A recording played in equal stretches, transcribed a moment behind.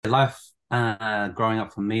Life growing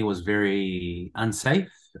up for me was very unsafe,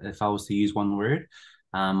 if I was to use one word.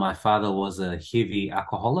 My father was a heavy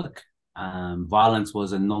alcoholic. Violence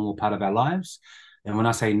was a normal part of our lives. And when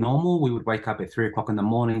I say normal, we would wake up at 3 o'clock in the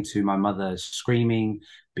morning to my mother screaming,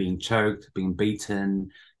 being choked, being beaten,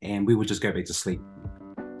 and we would just go back to sleep.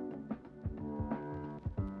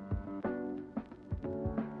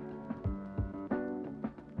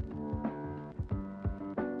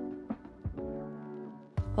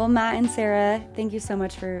 Well, Matt and Sarah, thank you so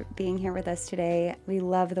much for being here with us today. We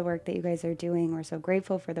love the work that you guys are doing. We're so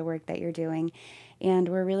grateful for the work that you're doing. And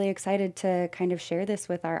we're really excited to kind of share this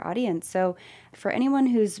with our audience. So, for anyone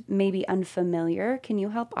who's maybe unfamiliar, can you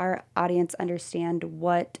help our audience understand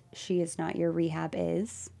what She Is Not Your Rehab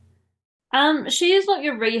is? She Is Not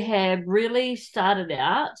Your Rehab really started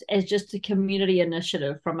out as just a community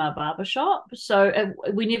initiative from our barbershop.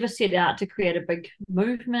 We never set out to create a big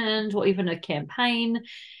movement or even a campaign.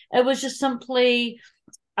 It was just simply,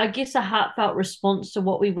 I guess, a heartfelt response to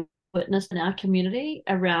what we witnessed in our community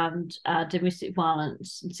around domestic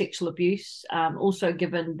violence and sexual abuse. Also,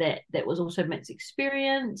 given that that was also Matt's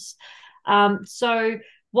experience. So,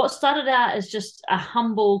 what started out as just a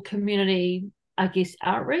humble community, I guess,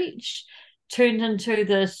 outreach turned into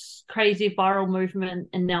this crazy viral movement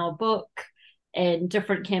and now a book and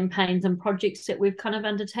different campaigns and projects that we've kind of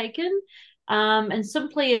undertaken. And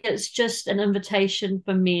simply, it's just an invitation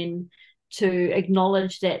for men to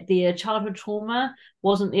acknowledge that their childhood trauma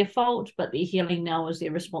wasn't their fault, but their healing now is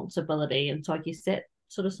their responsibility. And so I guess that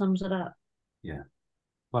sort of sums it up. Yeah,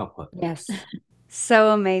 well put. Yes. So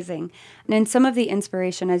amazing. And then some of the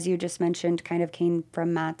inspiration, as you just mentioned, kind of came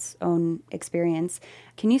from Matt's own experience.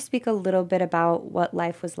 Can you speak a little bit about what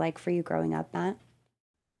life was like for you growing up, Matt?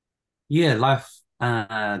 Yeah, life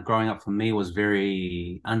growing up for me was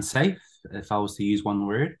very unsafe, if I was to use one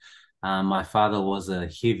word. My father was a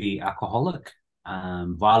heavy alcoholic.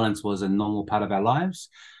 Violence was a normal part of our lives.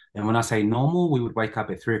 And when I say normal, we would wake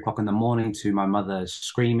up at 3 o'clock in the morning to my mother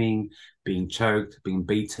screaming, being choked, being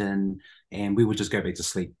beaten, and we would just go back to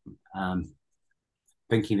sleep,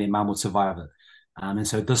 thinking that mum would survive it. And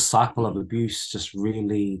so this cycle of abuse just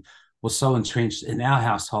really was so entrenched in our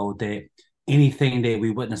household that anything that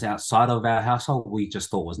we witnessed outside of our household, we just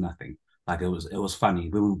thought was nothing. Like it was funny.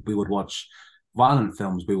 We would watch violent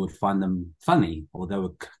films, we would find them funny or they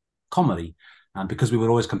were comedy, because we would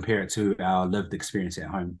always compare it to our lived experience at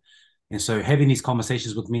home. And so having these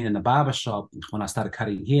conversations with me in the barber shop when I started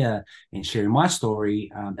cutting hair and sharing my story,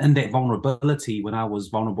 and that vulnerability when I was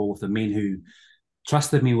vulnerable with the men who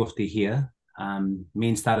trusted me with their hair,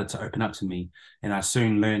 men started to open up to me. And I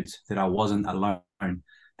soon learned that I wasn't alone,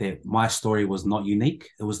 that my story was not unique.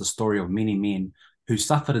 It was the story of many men who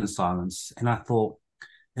suffered in silence. And I thought,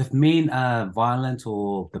 if men are violent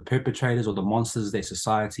or the perpetrators or the monsters that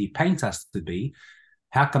society paint us to be,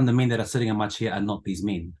 how come the men that are sitting in my chair are not these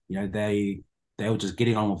men? They were just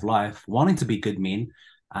getting on with life, wanting to be good men,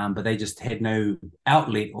 but they just had no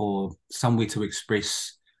outlet or somewhere to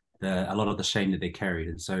express a lot of the shame that they carried.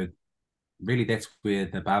 And so, really, that's where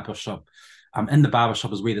the barbershop, in the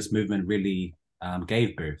barbershop, is where this movement really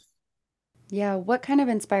gave birth. Yeah, what kind of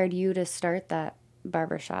inspired you to start that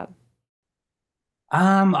barbershop?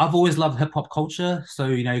 I've always loved hip hop culture.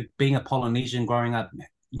 So, being a Polynesian growing up,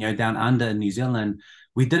 down under in New Zealand,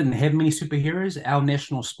 we didn't have many superheroes. Our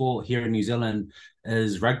national sport here in New Zealand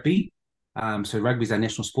is rugby. So rugby is our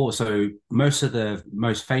national sport. So most of the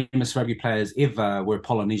most famous rugby players ever were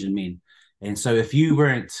Polynesian men. And so if you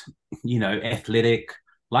weren't, athletic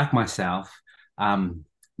like myself,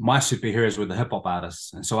 my superheroes were the hip hop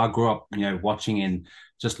artists. And so I grew up, watching and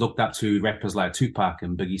just looked up to rappers like Tupac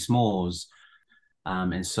and Biggie Smalls,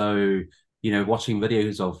 and so, watching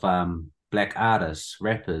videos of black artists,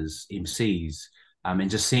 rappers, MCs, and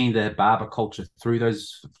just seeing the barber culture through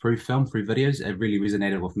film, through videos, it really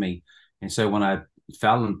resonated with me. And so when I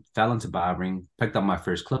fell into barbering, picked up my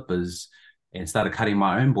first clippers, and started cutting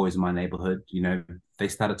my own boys in my neighborhood, they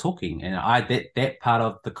started talking, and that part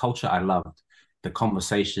of the culture I loved, the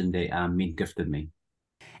conversation that men gifted me.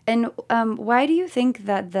 And why do you think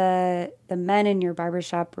that the men in your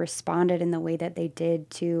barbershop responded in the way that they did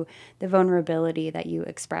to the vulnerability that you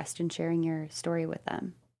expressed in sharing your story with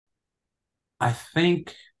them? I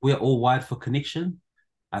think we're all wired for connection.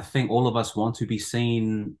 I think all of us want to be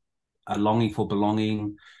seen, a longing for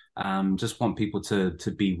belonging, just want people to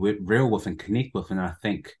be real with and connect with. And I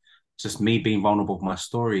think just me being vulnerable with my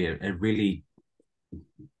story, it really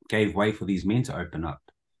gave way for these men to open up.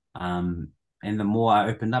 Um, and the more I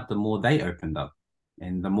opened up, the more they opened up.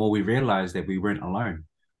 And the more we realized that we weren't alone,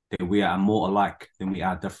 that we are more alike than we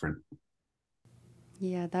are different.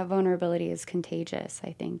 Yeah, that vulnerability is contagious,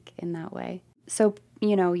 I think, in that way. So,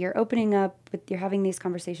 you know, you're opening up with, you're having these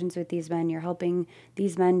conversations with these men, you're helping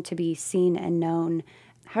these men to be seen and known.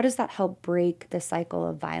 How does that help break the cycle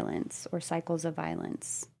of violence or cycles of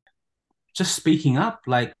violence? Just speaking up,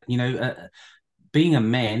 like, being a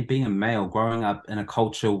man, being a male, growing up in a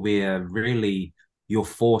culture where really you're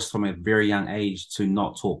forced from a very young age to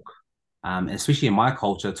not talk. Especially in my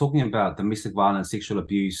culture, talking about domestic violence, sexual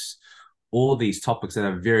abuse, all these topics that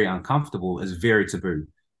are very uncomfortable is very taboo.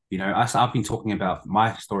 I've been talking about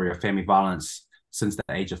my story of family violence since the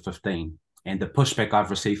age of 15, and the pushback I've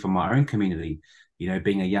received from my own community,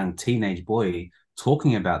 being a young teenage boy,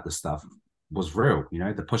 talking about this stuff was real.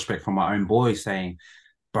 The pushback from my own boys saying,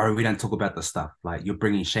 bro, we don't talk about this stuff. Like, you're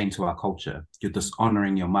bringing shame to our culture. You're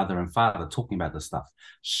dishonoring your mother and father talking about this stuff.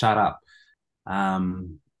 Shut up.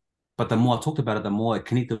 Um, but the more I talked about it, the more it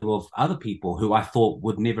connected with other people who I thought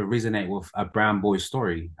would never resonate with a brown boy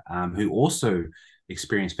story, who also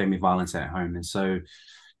experienced family violence at home. And so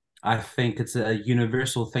I think it's a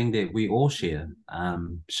universal thing that we all share.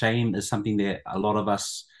 Shame is something that a lot of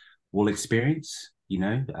us will experience,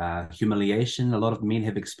 humiliation, a lot of men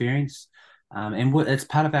have experienced. And it's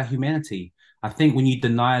part of our humanity. I think when you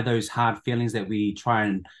deny those hard feelings that we try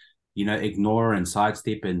and, ignore and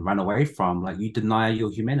sidestep and run away from, like, you deny your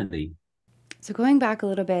humanity. So, going back a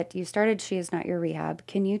little bit, you started She Is Not Your Rehab.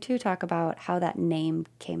 Can you two talk about how that name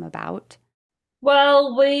came about?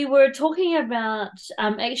 Well, we were talking about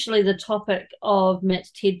actually the topic of Matt's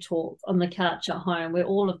TED talk on the couch at home, where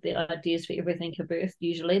all of the ideas for everything are birthed,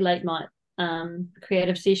 usually late night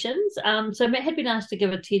creative sessions. So Matt had been asked to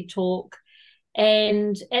give a TED talk,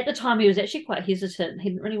 and at the time he was actually quite hesitant. He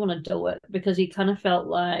didn't really want to do it because he kind of felt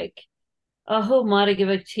like, oh, who am I to give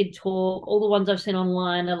a TED talk? All the ones I've seen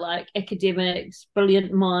online are like academics,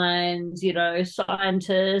 brilliant minds,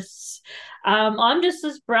 scientists. I'm just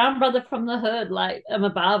this brown brother from the hood. Like, I'm a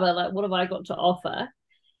barber. Like, what have I got to offer?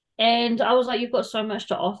 And I was like, you've got so much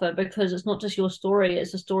to offer because it's not just your story,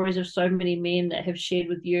 it's the stories of so many men that have shared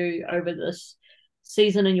with you over this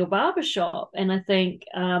season in your barbershop. And I think,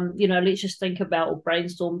 let's just think about or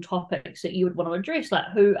brainstorm topics that you would want to address.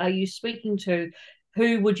 Like, who are you speaking to?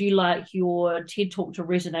 Who would you like your TED talk to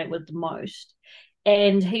resonate with the most?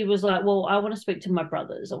 And he was like, well, I want to speak to my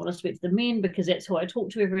brothers. I want to speak to the men because that's who I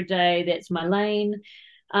talk to every day. That's my lane.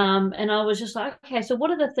 And I was just like, okay, so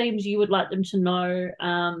what are the themes you would like them to know?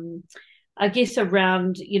 I guess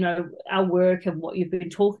around, our work and what you've been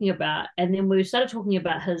talking about. And then we started talking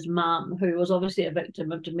about his mum, who was obviously a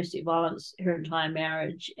victim of domestic violence her entire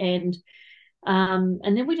marriage. And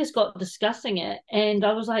then we just got discussing it. And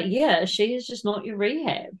I was like, yeah, she is just not your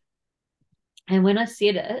rehab. And when I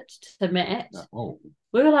said it to Matt, Oh,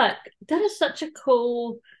 we were like, that is such a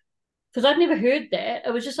cool, because I'd never heard that.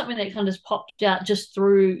 It was just something that kind of just popped out just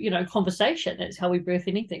through, conversation. That's how we birth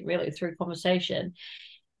anything, really, through conversation.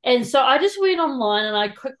 And so I just went online and I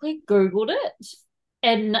quickly Googled it.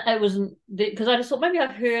 And it wasn't because I just thought maybe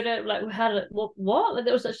I've heard it. Like, how did it, what? Like,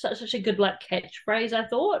 that was such a good, like, catchphrase, I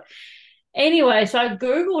thought. Anyway, so I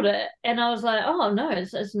Googled it and I was like, oh no,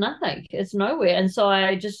 it's nothing. It's nowhere. And so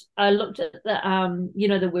I looked at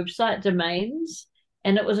the website domains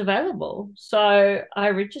and it was available. So I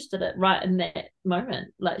registered it right in that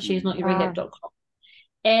moment, like she's not your Wow. rehab.com.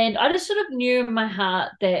 And I just sort of knew in my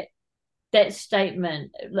heart that that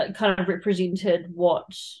statement like kind of represented what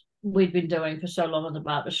we'd been doing for so long in the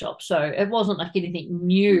barbershop. So it wasn't like anything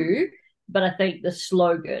new, but I think the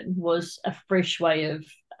slogan was a fresh way of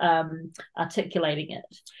articulating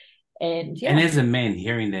it. And and yeah. as a man,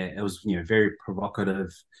 hearing that, it was, very provocative,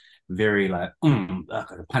 very like, like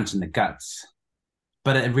a punch in the guts.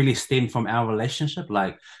 But it really stemmed from our relationship.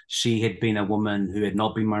 Like, she had been a woman who had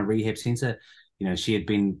not been my rehab center. She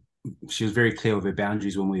was very clear with her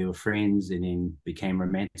boundaries when we were friends and then became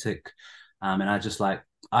romantic. And I just like,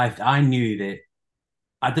 I knew that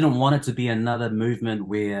I didn't want it to be another movement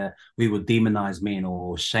where we would demonize men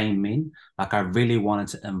or shame men. Like, I really wanted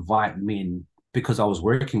to invite men because I was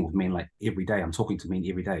working with men like every day. I'm talking to men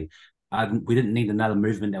every day. We didn't need another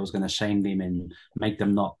movement that was going to shame them and make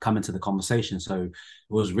them not come into the conversation. So it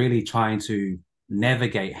was really trying to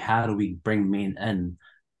navigate how do we bring men in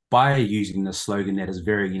by using the slogan that is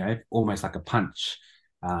very, almost like a punch,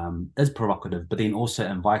 is provocative, but then also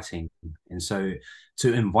inviting. And so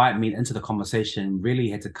to invite men into the conversation really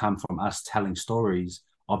had to come from us telling stories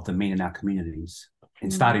of the men in our communities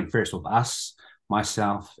and Mm. starting first with us,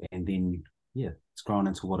 myself, and then, yeah, it's grown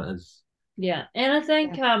into what it is. Yeah. And I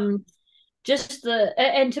think Yeah. just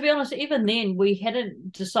and to be honest, even then we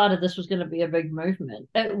hadn't decided this was going to be a big movement.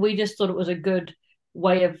 We just thought it was a good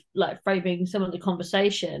way of like framing some of the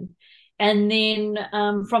conversation. And then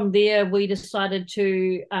from there, we decided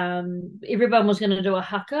to, everyone was going to do a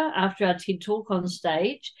haka after our TED talk on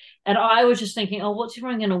stage. And I was just thinking, oh, what's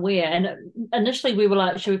everyone going to wear? And initially we were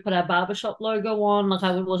like, should we put our barbershop logo on? Like,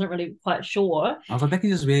 I wasn't really quite sure. I was like, they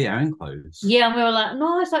can just wear your own clothes. Yeah, and we were like,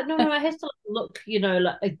 no, it's like, no, it has to look,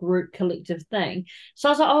 like a group collective thing. So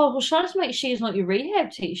I was like, oh, well, should I just make She's Not Your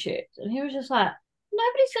Rehab t-shirts? And he was just like,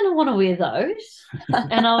 nobody's going to want to wear those.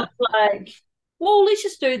 And I was like, well, let's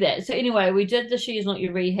just do that. So anyway, we did the She's Not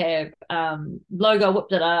Your Rehab logo,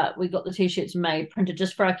 whipped it up. We got the t-shirts made, printed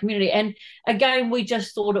just for our community. And again, we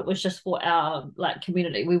just thought it was just for our like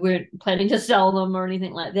community. We weren't planning to sell them or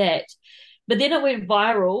anything like that. But then it went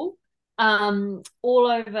viral all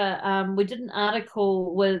over. We did an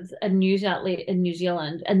article with a news outlet in New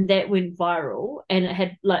Zealand, and that went viral. And it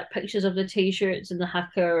had like pictures of the t-shirts and the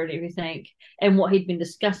haka and everything, and what he'd been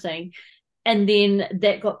discussing. And then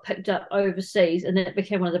that got picked up overseas, and that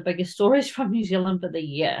became one of the biggest stories from New Zealand for the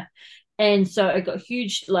year. And so it got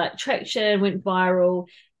huge like traction, went viral,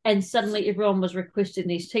 and suddenly everyone was requesting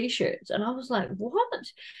these t-shirts, and I was like, what?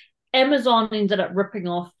 Amazon ended up ripping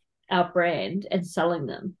off our brand and selling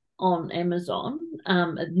them on Amazon.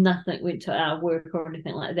 Nothing went to our work or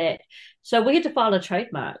anything like that. So we had to file a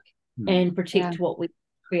trademark and protect what we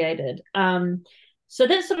created. So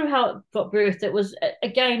that's sort of how it got birthed. It was,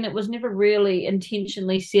 again, it was never really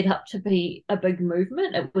intentionally set up to be a big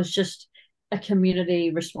movement. It was just a community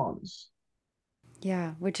response.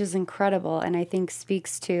 Yeah, which is incredible. And I think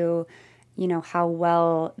speaks to, how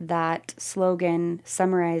well that slogan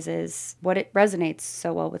summarizes what it resonates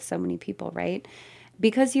so well with so many people, right?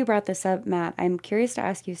 Because you brought this up, Matt, I'm curious to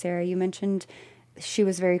ask you, Sarah, you mentioned she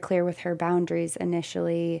was very clear with her boundaries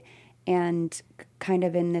initially and kind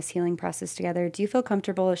of in this healing process together. Do you feel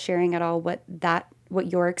comfortable sharing at all what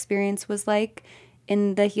your experience was like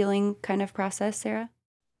in the healing kind of process, Sarah?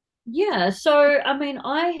 Yeah, so I mean,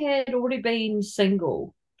 I had already been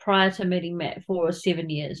single prior to meeting Matt for 7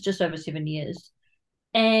 years, just over 7 years.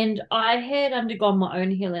 And I had undergone my own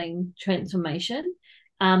healing transformation.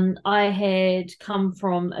 I had come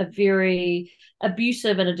from a very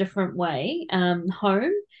abusive in a different way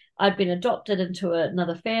home. I'd been adopted into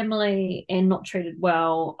another family and not treated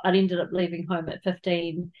well. I'd ended up leaving home at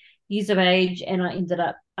 15 years of age, and I ended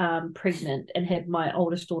up pregnant and had my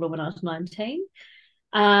oldest daughter when I was 19.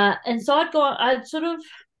 And so I'd sort of,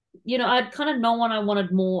 I'd kind of known I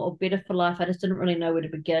wanted more or better for life. I just didn't really know where to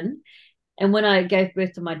begin. And when I gave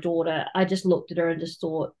birth to my daughter, I just looked at her and just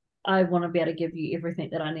thought, I want to be able to give you everything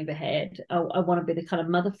that I never had. I want to be the kind of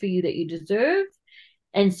mother for you that you deserve.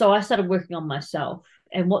 And so I started working on myself.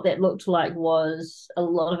 And what that looked like was a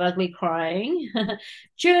lot of ugly crying,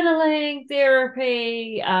 journaling,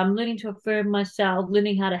 therapy, learning to affirm myself,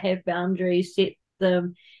 learning how to have boundaries, set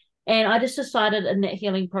them. And I just decided in that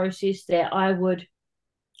healing process that I would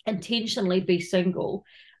intentionally be single.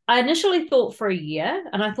 I initially thought for a year,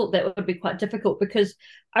 and I thought that would be quite difficult because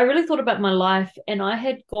I really thought about my life, and I'd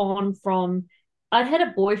had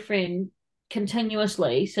a boyfriend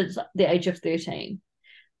continuously since the age of 13.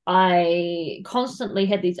 I constantly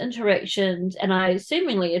had these interactions, and I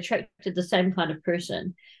seemingly attracted the same kind of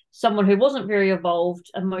person, someone who wasn't very evolved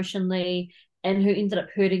emotionally and who ended up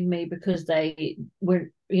hurting me because they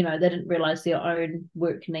weren't, they didn't realize their own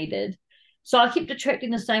work needed. So I kept attracting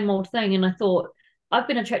the same old thing. And I thought, I've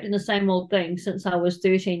been attracting the same old thing since I was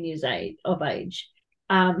 13 years of age.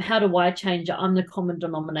 How do I change it? I'm the common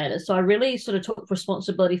denominator. So I really sort of took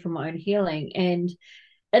responsibility for my own healing. And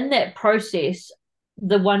in that process,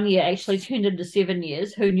 the 1 year actually turned into 7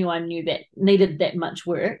 years. Who knew I knew that needed that much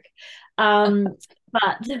work?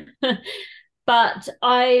 But but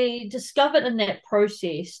I discovered in that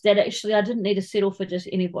process that actually I didn't need to settle for just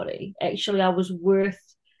anybody. Actually, I was worth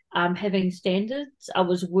having standards. I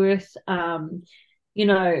was worth,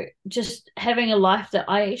 just having a life that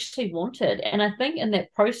I actually wanted. And I think in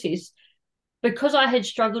that process, because I had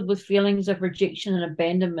struggled with feelings of rejection and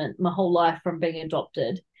abandonment my whole life from being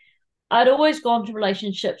adopted, I'd always gone to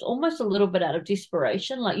relationships almost a little bit out of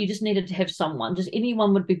desperation. Like you just needed to have someone, just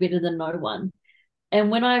anyone would be better than no one. And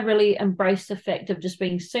when I really embraced the fact of just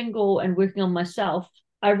being single and working on myself,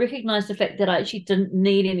 I recognized the fact that I actually didn't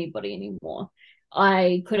need anybody anymore.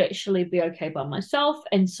 I could actually be okay by myself.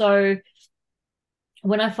 And so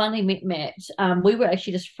when I finally met Matt, we were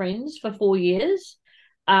actually just friends for 4 years.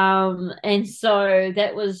 And so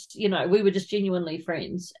that was, we were just genuinely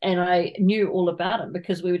friends. And I knew all about him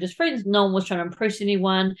because we were just friends. No one was trying to impress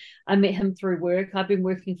anyone. I met him through work. I've been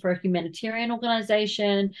working for a humanitarian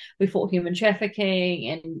organization. We fought human trafficking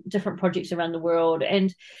and different projects around the world.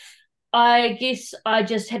 And I guess I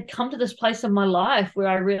just had come to this place in my life where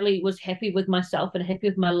I really was happy with myself and happy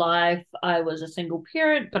with my life. I was a single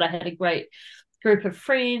parent, but I had a great group of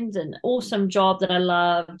friends, an awesome job that I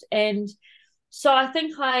loved. And so I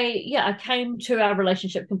think I came to our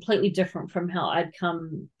relationship completely different from how I'd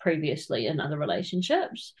come previously in other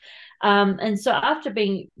relationships. And so after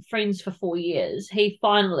being friends for 4 years, he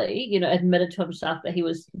finally, admitted to himself that he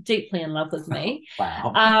was deeply in love with me.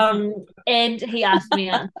 Wow. And he asked me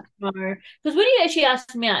out tomorrow, because when he actually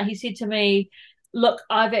asked me out, he said to me, "Look,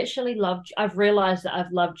 I've realized that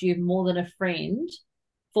I've loved you more than a friend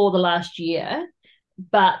for the last year,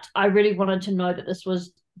 but I really wanted to know that this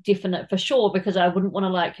was definite for sure, because I wouldn't want to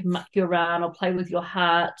like muck you around or play with your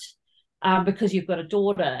heart, because you've got a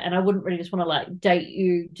daughter, and I wouldn't really just want to like date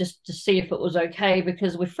you just to see if it was okay,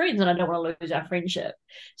 because we're friends and I don't want to lose our friendship."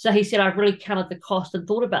 So he said, "I've really counted the cost and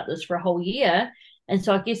thought about this for a whole year. And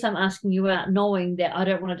so I guess I'm asking you out knowing that I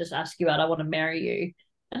don't want to just ask you out, I want to marry you."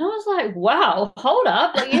 And I was like, wow, hold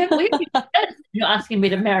up. Like, you're asking me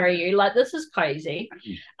to marry you. Like, this is crazy.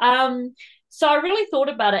 Um, so I really thought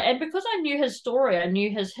about it. And because I knew his story, I knew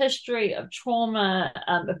his history of trauma,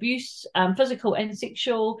 abuse, physical and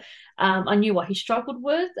sexual. I knew what he struggled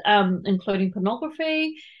with, including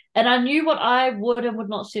pornography. And I knew what I would and would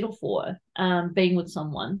not settle for, being with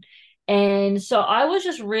someone. And so I was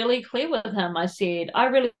just really clear with him. I said, "I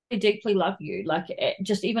really deeply love you. Like,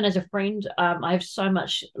 just even as a friend, I have so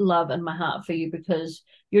much love in my heart for you, because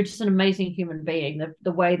you're just an amazing human being.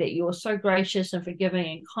 The way that you're so gracious and forgiving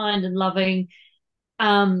and kind and loving,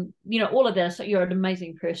 all of that. So you're an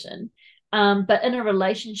amazing person. But in a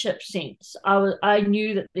relationship sense, I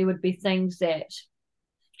knew that there would be things that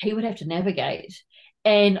he would have to navigate.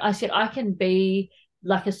 And I said, I can be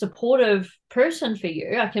like a supportive person for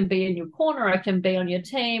you. I can be in your corner. I can be on your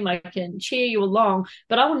team. I can cheer you along,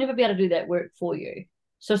 but I will never be able to do that work for you."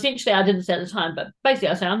 So essentially, I didn't say at the time, but basically,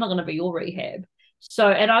 I said, "I'm not going to be your rehab." So,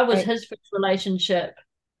 and I was Right. his first relationship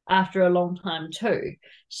after a long time too.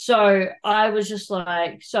 So I was just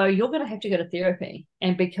like, "So you're going to have to go to therapy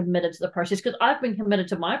and be committed to the process," because I've been committed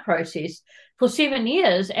to my process for 7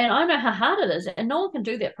 years, and I know how hard it is, and no one can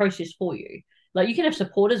do that process for you. Like, you can have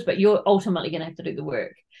supporters, but you're ultimately going to have to do the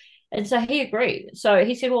work. And so he agreed. So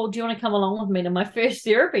he said, "Well, do you want to come along with me to my first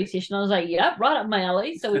therapy session?" I was like, "Yep, right up my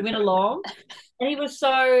alley." So we went along, and he was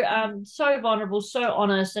so vulnerable, so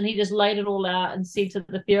honest, and he just laid it all out and said to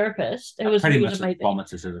the therapist, I who pretty was much just amazing.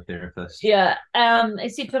 vomited to the therapist. Yeah. I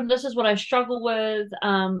said to him, "This is what I struggle with.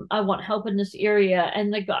 I want help in this area."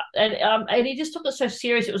 And the guy, and he just took it so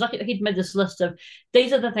serious. It was like he'd made this list of,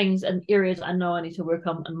 these are the things and areas I know I need to work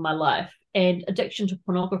on in my life. And addiction to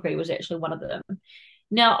pornography was actually one of them.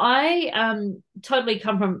 Now, I totally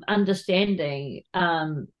come from understanding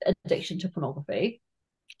addiction to pornography.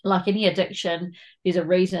 Like any addiction, there's a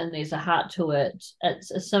reason, there's a heart to it. It's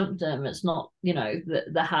a symptom. It's not,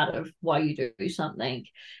 the heart of why you do something.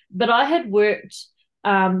 But I had worked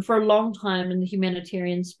for a long time in the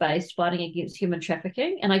humanitarian space fighting against human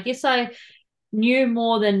trafficking. And I guess I knew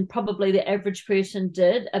more than probably the average person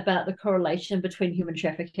did about the correlation between human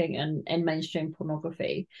trafficking and mainstream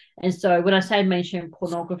pornography. And so when I say mainstream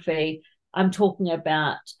pornography, I'm talking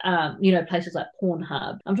about, places like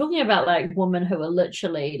Pornhub. I'm talking about like women who are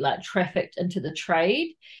literally like trafficked into the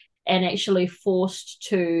trade and actually forced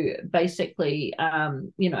to basically,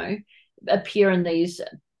 appear in these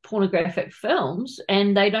pornographic films,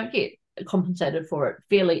 and they don't get compensated for it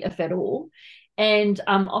fairly, if at all. And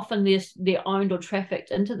often they're owned or trafficked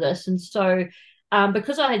into this. And so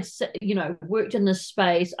because I had, worked in this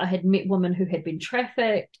space, I had met women who had been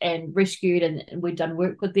trafficked and rescued, and we'd done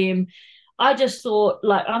work with them. I just thought,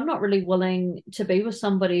 like, I'm not really willing to be with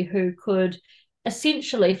somebody who could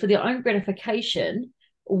essentially, for their own gratification,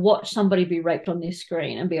 watch somebody be raped on their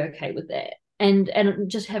screen and be okay with that. And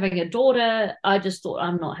just having a daughter, I just thought,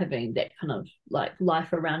 I'm not having that kind of like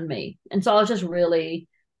life around me. And so I was just really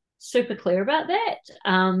super clear about that.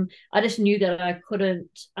 I just knew that I couldn't,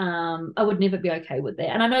 I would never be okay with that.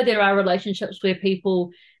 And I know there are relationships where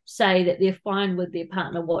people say that they're fine with their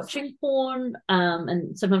partner watching porn,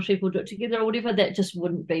 and sometimes people do it together or whatever. That just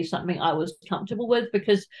wouldn't be something I was comfortable with,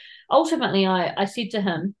 because ultimately I said to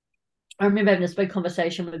him, I remember having this big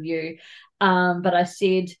conversation with you, but I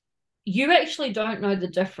said, "You actually don't know the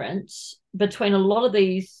difference between a lot of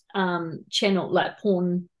these like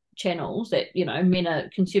porn channels that men are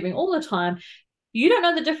consuming all the time. You don't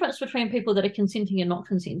know the difference between people that are consenting and not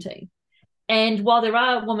consenting. And while there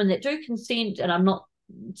are women that do consent, and I'm not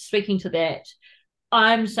speaking to that,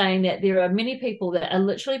 I'm saying that there are many people that are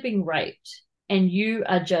literally being raped, and you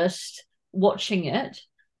are just watching it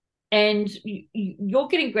and you're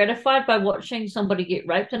getting gratified by watching somebody get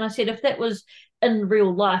raped. And I said, if that was in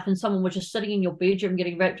real life and someone was just sitting in your bedroom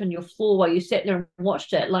getting raped on your floor while you sat there and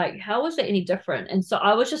watched it, like, how is it any different? And so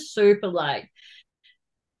I was just super like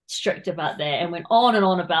strict about that and went on and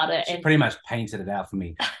on about it. She And pretty much painted it out for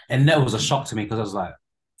me, and that was a shock to me because I was like,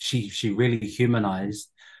 she really humanized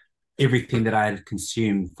everything that I had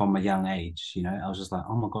consumed from a young age. I was just like,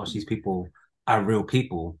 oh my gosh, these people are real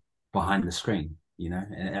people behind the screen.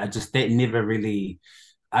 And I just that never really,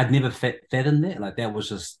 I'd never fed in that. Like that was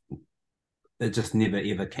just it just never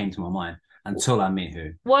ever came to my mind until I met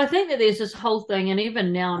her. well, I think that there's this whole thing, and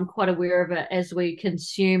even now I'm quite aware of it as we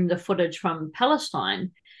consume the footage from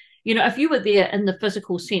Palestine. If you were there in the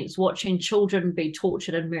physical sense watching children be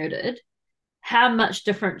tortured and murdered, how much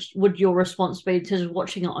different would your response be to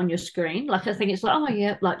watching it on your screen? Like, I think it's like, oh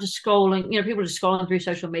yeah, like just scrolling, people are just scrolling through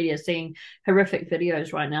social media, seeing horrific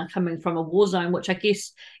videos right now coming from a war zone, which I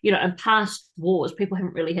guess, in past wars, people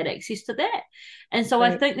haven't really had access to that. And so I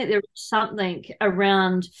Right. think that there is something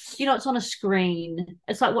around, it's on a screen.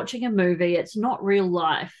 It's like watching a movie. It's not real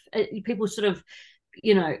life. People sort of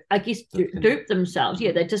I guess dupe themselves.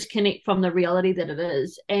 Yeah, they disconnect from the reality that it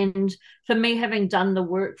is. And for me, having done the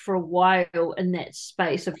work for a while in that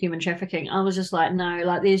space of human trafficking, I was just like, no,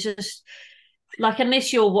 like there's just like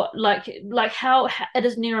unless you're what like how it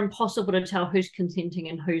is near impossible to tell who's consenting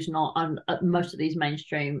and who's not on most of these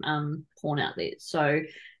mainstream porn outlets. So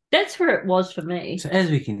that's where it was for me. So as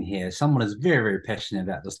we can hear, someone is very, very passionate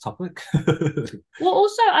about this topic. Well,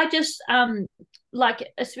 also I just like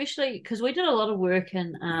especially because we did a lot of work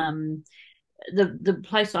in the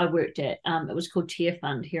place I worked at, it was called Tear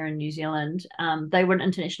Fund here in New Zealand. They were an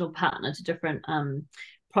international partner to different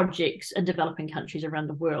projects in developing countries around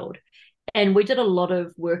the world. And we did a lot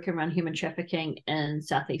of work around human trafficking in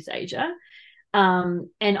Southeast Asia. And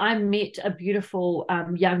I met a beautiful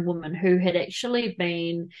young woman who had actually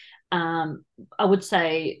been, I would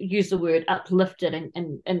say, use the word uplifted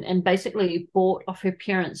and basically bought off her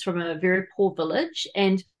parents from a very poor village.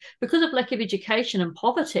 And because of lack of education and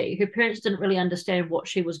poverty, her parents didn't really understand what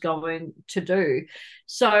she was going to do.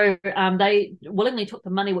 So they willingly took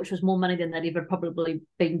the money, which was more money than they'd ever probably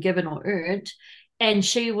been given or earned. And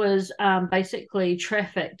she was basically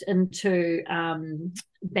trafficked into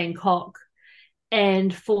Bangkok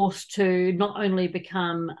and forced to not only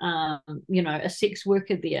become, a sex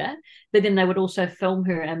worker there, but then they would also film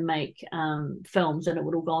her and make films, and it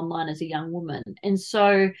would all go online as a young woman. And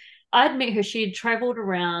so I'd met her. She had traveled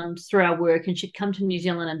around through our work, and she'd come to New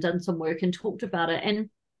Zealand and done some work and talked about it. And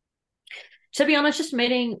to be honest, just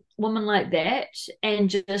meeting women like that, and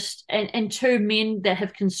just and two men that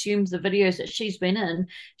have consumed the videos that she's been in,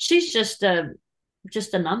 she's just a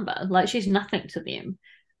number. Like she's nothing to them.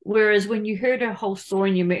 Whereas when you heard her whole story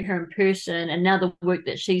and you met her in person, and now the work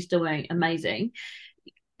that she's doing, amazing,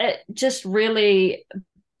 it just really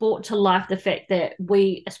brought to life the fact that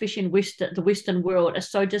we, especially in the Western world, are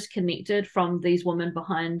so disconnected from these women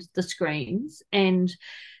behind the screens. And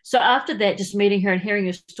so after that, just meeting her and hearing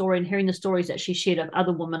her story and hearing the stories that she shared of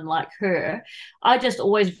other women like her, I just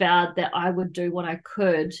always vowed that I would do what I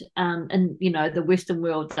could in the Western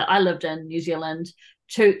world that I lived in, New Zealand,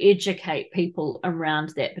 to educate people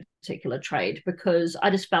around that particular trade, because I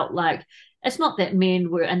just felt like it's not that men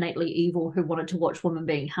were innately evil who wanted to watch women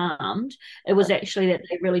being harmed. It was actually that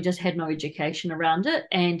they really just had no education around it.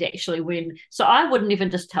 And actually, so I wouldn't even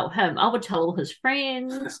just tell him, I would tell all his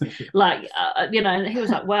friends, like, and he was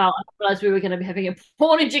like, wow, I realized we were going to be having a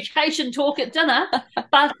porn education talk at dinner.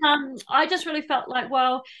 But I just really felt like,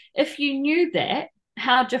 well, if you knew that,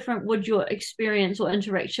 how different would your experience or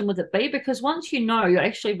interaction with it be? Because once you know you're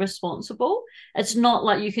actually responsible, it's not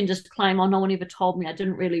like you can just claim, oh, no one ever told me, I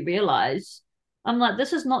didn't really realize. I'm like,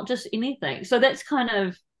 this is not just anything. So that's kind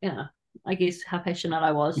of, I guess how passionate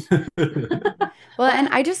I was. Well, and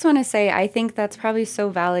I just want to say, I think that's probably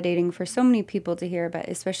so validating for so many people to hear, but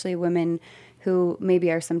especially women who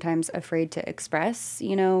maybe are sometimes afraid to express,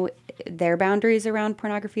 their boundaries around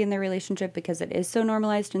pornography in their relationship because it is so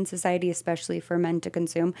normalized in society, especially for men to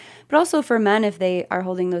consume, but also for men if they are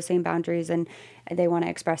holding those same boundaries and they want to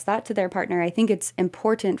express that to their partner. I think it's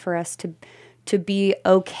important for us to be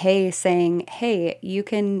okay saying, hey, you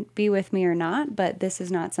can be with me or not, but this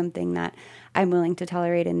is not something that I'm willing to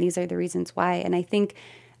tolerate, and these are the reasons why. And I think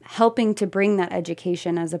helping to bring that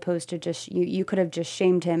education, as opposed to just you could have just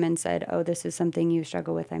shamed him and said, oh, this is something you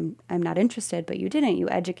struggle with, I'm not interested, but you didn't. You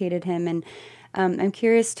educated him. And I'm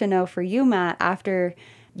curious to know for you, Matt, after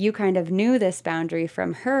you kind of knew this boundary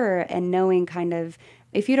from her and knowing kind of,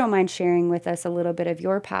 if you don't mind sharing with us a little bit of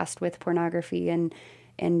your past with pornography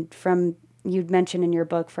and from you'd mentioned in your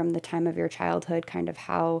book from the time of your childhood, kind of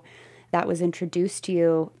how that was introduced to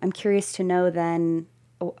you. I'm curious to know then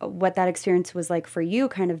what that experience was like for you,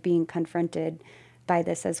 kind of being confronted by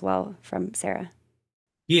this as well from Sarah.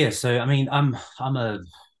 Yeah, so I mean,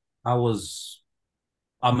 I was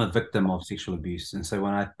I'm a victim of sexual abuse, and so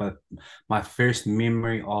but my first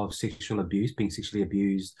memory of sexual abuse, being sexually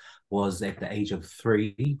abused, was at the age of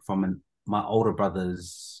 3 from my older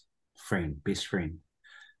brother's friend, best friend.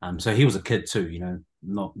 So he was a kid too,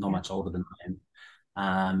 not Yeah. much older than I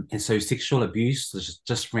am. And so sexual abuse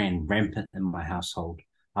just ran rampant in my household.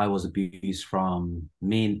 I was abused from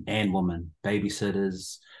men and women,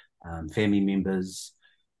 babysitters, family members.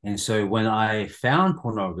 And so when I found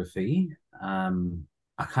pornography,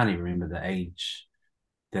 I can't even remember the age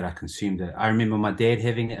that I consumed it. I remember my dad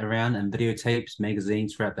having it around in videotapes,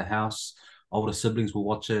 magazines throughout the house. Older siblings would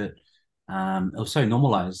watch it. It was so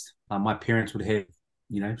normalized. My parents would have,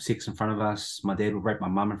 sex in front of us. My dad would rape my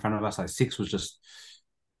mum in front of us. Like sex was just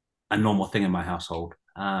a normal thing in my household.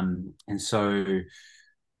 And so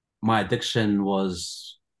my addiction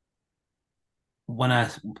was when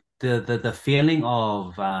the feeling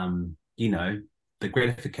of the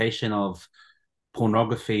gratification of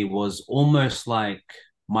pornography was almost like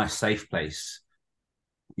my safe place.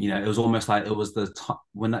 It was almost like it was the time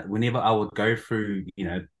whenever I would go through,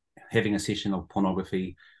 having a session of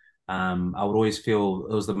pornography, I would always feel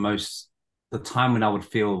it was the time when I would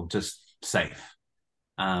feel just safe.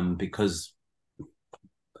 Because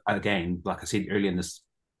again, like I said earlier in this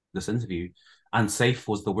interview, unsafe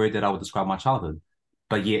was the word that I would describe my childhood.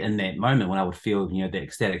 But yet, in that moment when I would feel, the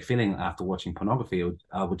ecstatic feeling after watching pornography,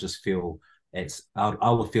 I would just feel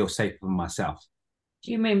I would feel safe for myself.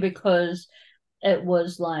 Do you mean because it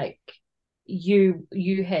was like you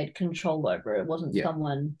had control over it? It wasn't Yeah.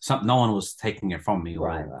 someone. No one was taking it from me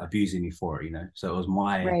Right, or right. abusing me for it. So it was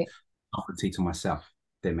my Right. property to myself.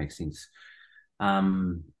 If that makes sense.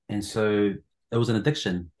 And so it was an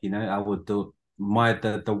addiction. I would do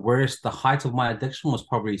the worst, the height of my addiction was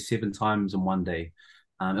probably 7 times in one day.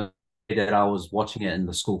 That I was watching it in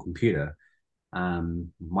the school computer.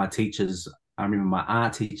 My teachers, I remember my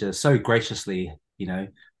art teacher so graciously,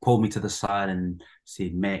 pulled me to the side and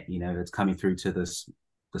said, Matt, it's coming through to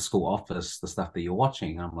the school office, the stuff that you're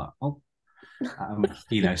watching. And I'm like, oh,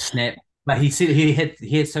 snap. But he said he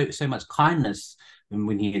had so much kindness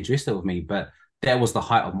when he addressed it with me, but that was the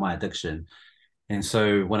height of my addiction. And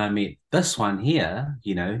so when I met this one here,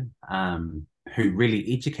 who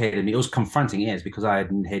really educated me, it was confronting as because I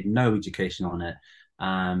had no education on it.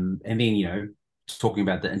 And then, talking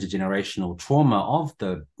about the intergenerational trauma of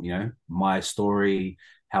my story,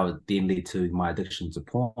 how it then led to my addiction to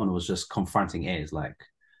porn was just confronting as like,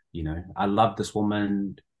 I love this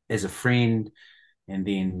woman as a friend and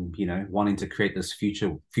then wanting to create this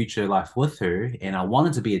future life with her, and I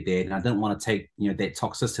wanted to be a dad and I didn't want to take that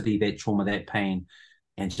toxicity, that trauma, that pain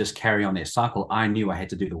and just carry on that cycle. I knew I had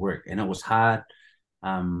to do the work and it was hard.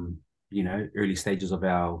 Early stages of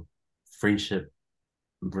our friendship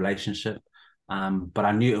relationship, but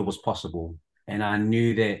I knew it was possible, and I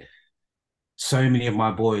knew that so many of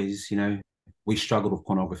my boys, we struggled with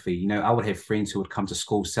pornography. I would have friends who would come to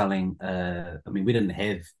school selling. I mean, we didn't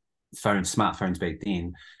have smartphones back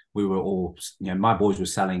then. We were all, my boys were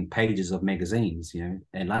selling pages of magazines.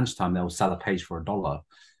 At lunchtime they would sell a page for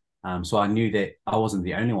 $1. So I knew that I wasn't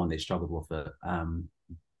the only one that struggled with it.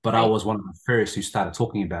 But I Right. was one of the first who started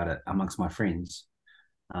talking about it amongst my friends.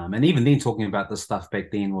 And even then, talking about this stuff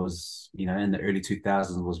back then was, in the early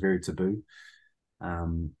 2000s was very taboo.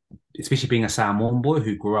 Um, Especially being a Samoan boy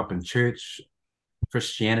who grew up in church,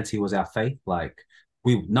 Christianity was our faith. Like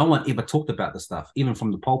no one ever talked about the stuff, even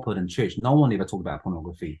from the pulpit in church. No one ever talked about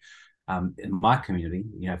pornography. In my community,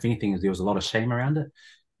 if anything, there was a lot of shame around it.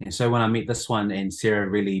 And so when I met this one and Sarah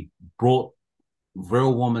really brought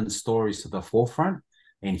real woman stories to the forefront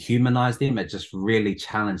and humanized them, it just really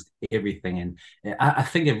challenged everything. And I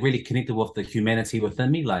think it really connected with the humanity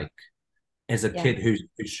within me. Like as a Yeah. kid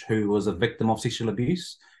who was a victim of sexual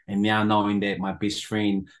abuse, and now knowing that my best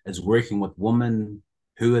friend is working with women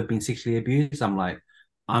who have been sexually abused, I'm like,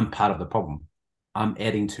 I'm part of the problem. I'm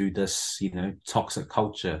adding to this, toxic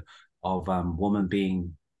culture of women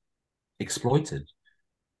being exploited.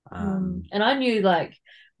 And I knew like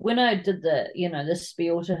when I did the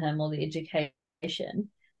spiel to him or the education,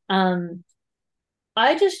 um,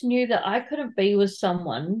 I just knew that I couldn't be with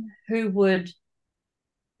someone who would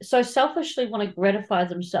so selfishly want to gratify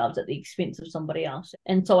themselves at the expense of somebody else.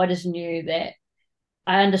 And so I just knew that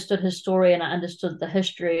I understood his story and I understood the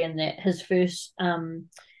history and that his first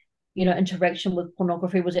interaction with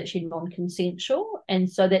pornography was actually non-consensual. And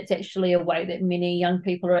so that's actually a way that many young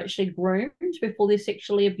people are actually groomed before they're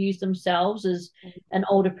sexually abused themselves, is an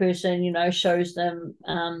older person, shows them,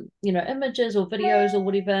 images or videos or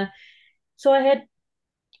whatever. So I had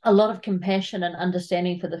a lot of compassion and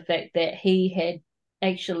understanding for the fact that he had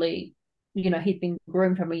actually, he'd been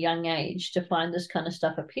groomed from a young age to find this kind of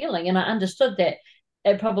stuff appealing. And I understood that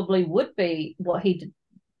it probably would be what he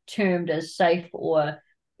termed as safe, or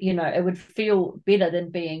it would feel better than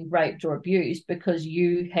being raped or abused because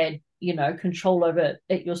you had control over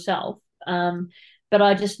it yourself. But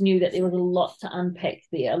I just knew that there was a lot to unpack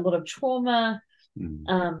there, a lot of trauma,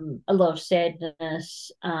 a lot of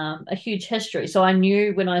sadness, a huge history. So I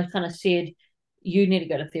knew when I kind of said, you need to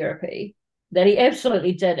go to therapy, that he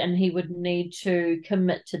absolutely did, and he would need to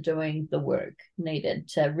commit to doing the work needed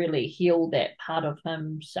to really heal that part of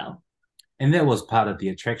himself. And that was part of the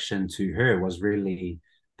attraction to her, was really,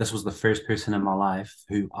 this was the first person in my life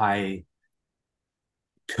who I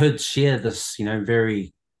could share this,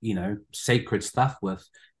 very, sacred stuff with,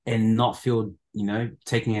 and not feel,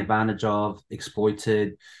 taken advantage of,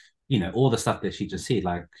 exploited, all the stuff that she just said.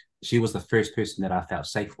 Like, she was the first person that I felt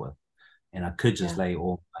safe with, and I could just lay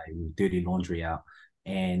all my dirty laundry out.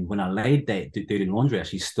 And when I laid that dirty laundry out,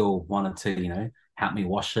 she still wanted to, help me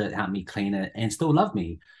wash it, help me clean it, and still love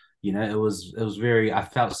me. It was very, I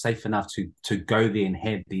felt safe enough to go there and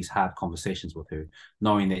have these hard conversations with her,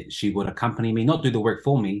 knowing that she would accompany me, not do the work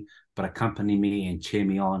for me, but accompany me and cheer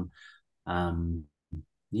me on.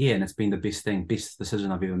 Yeah, and it's been the best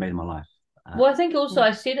decision I've ever made in my life. Well, I think also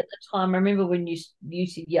I said at the time, I remember when you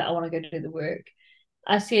said, yeah, I want to go do the work.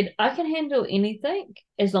 I said, I can handle anything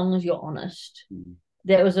as long as you're honest.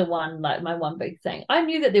 That was my one big thing. I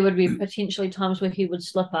knew that there would be potentially times where he would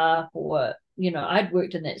slip up, or, I'd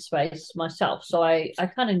worked in that space myself. So I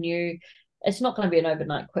kind of knew it's not going to be an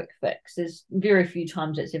overnight quick fix. There's very few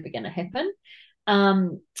times it's ever going to happen.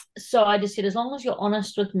 So I just said, as long as you're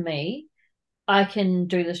honest with me, I can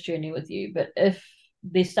do this journey with you. But if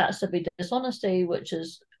there starts to be dishonesty, which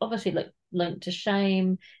is obviously linked to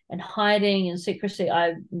shame and hiding and secrecy,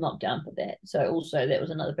 I'm not down for that. So also that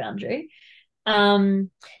was another boundary. And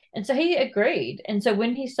so he agreed. And so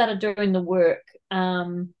when he started doing the work,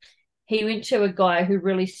 he went to a guy who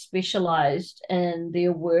really specialized in the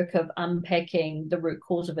work of unpacking the root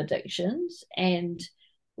cause of addictions, and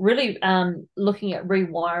really looking at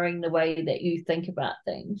rewiring the way that you think about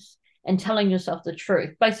things and telling yourself the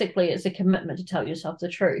truth. Basically, it's a commitment to tell yourself the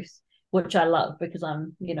truth, which I love because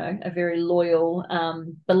I'm, a very loyal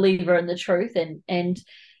believer in the truth. And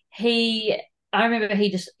I remember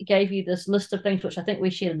he just gave you this list of things, which I think we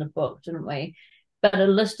shared in the book, didn't we? But a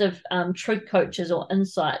list of truth coaches or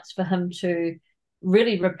insights for him to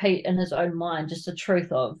really repeat in his own mind, just the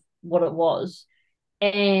truth of what it was.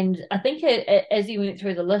 And I think as he went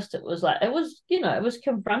through the list, it was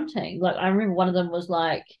confronting. Like, I remember one of them was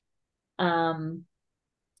like, the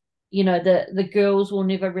girls will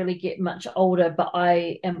never really get much older, but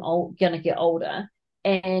I am gonna get older,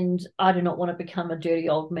 and I do not want to become a dirty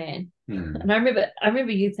old man. And I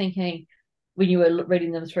remember you thinking, when you were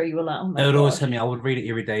reading them through, you were like, oh my It would always gosh. hit me. I would read it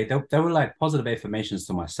every day. They were like positive affirmations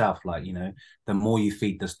to myself. Like, the more you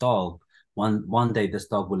feed this dog, one day this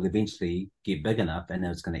dog will eventually get big enough and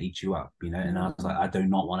then it's going to eat you up, And I was like, I do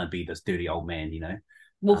not want to be this dirty old man.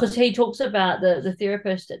 Well, because he talks about the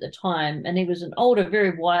therapist at the time, and he was an older,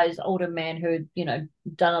 very wise older man who had,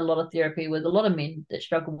 done a lot of therapy with a lot of men that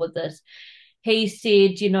struggle with this. He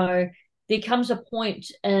said, there comes a point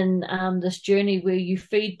in this journey where you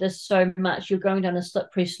feed this so much, you're going down a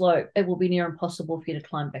slippery slope. It will be near impossible for you to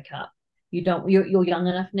climb back up. You're young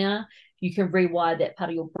enough now. You can rewire that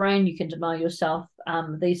part of your brain. You can deny yourself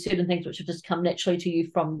these certain things which have just come naturally to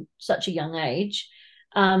you from such a young age.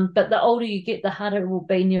 But the older you get, the harder it will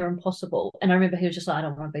be, near impossible. And I remember he was just like, I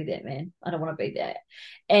don't want to be that man. I don't want to be that.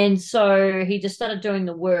 And so he just started doing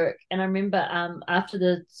the work. And I remember after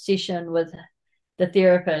the session with the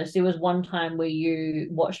therapist, there was one time where you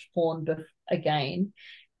watched porn again,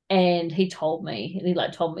 and he told me, and he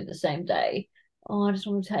told me the same day, oh, I just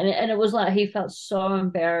want to, and it was like he felt so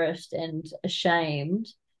embarrassed and ashamed.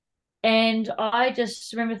 And I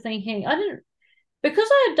just remember thinking, because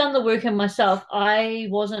I had done the work in myself, I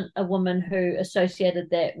wasn't a woman who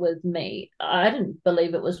associated that with me. I didn't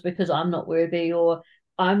believe it was because I'm not worthy, or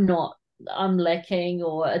I'm lacking,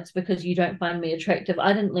 or it's because you don't find me attractive.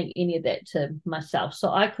 I didn't link any of that to myself.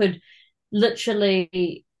 So I could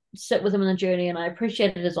literally sit with him on the journey, and I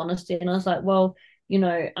appreciated his honesty. And I was like, well,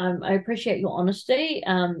 I appreciate your honesty.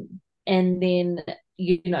 And then,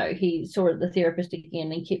 he saw the therapist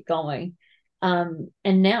again and kept going. And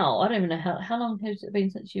now I don't even know how long has it been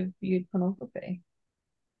since you've viewed pornography?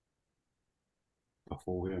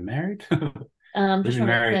 Before we were married. We've Just been trying to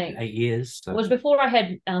married think. It 8 years, so was before I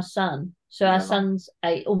had our son. So our yeah, long. son's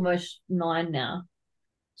 8, almost 9 now.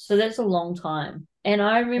 So that's a long time. And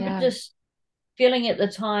I remember Yeah. just feeling at the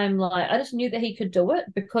time like I just knew that he could do it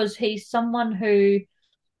because he's someone who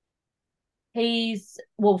he's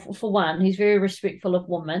well for one, he's very respectful of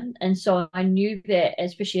women. And so I knew that,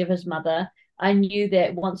 especially of his mother, I knew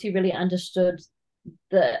that once he really understood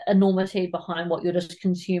the enormity behind what you're just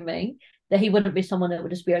consuming, that he wouldn't be someone that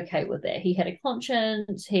would just be okay with that. He had a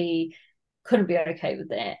conscience, he couldn't be okay with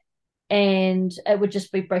that. And it would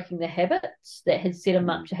just be breaking the habits that had set him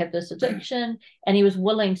up to have this addiction. And he was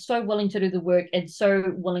willing, so willing to do the work and so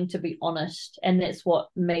willing to be honest. And that's what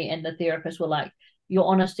me and the therapist were like. Your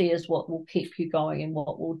honesty is what will keep you going and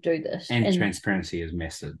what will do this. And And transparency is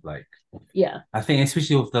massive. Like, yeah. I think,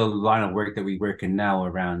 especially with the line of work that we work in now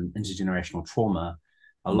around intergenerational trauma,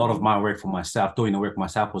 a lot of Mm, my work for myself, doing the work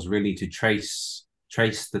myself, was really to trace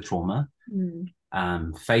the trauma,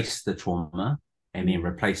 mm, face the trauma, and then mm,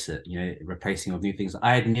 replace it. Replacing with new things.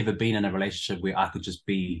 I had never been in a relationship where I could just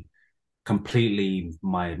be completely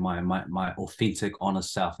my authentic,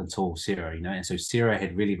 honest self until Sarah. And so Sarah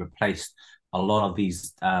had really replaced a lot of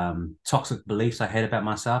these toxic beliefs I had about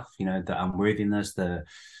myself. The unworthiness, the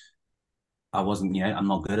I wasn't, I'm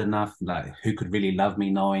not good enough. Like, who could really love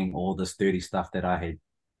me, knowing all this dirty stuff that I had,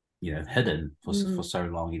 hidden for mm, so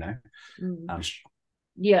long. mm. Um,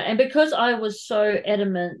 Yeah, and because I was so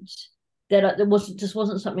adamant that it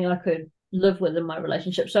wasn't something I could live with in my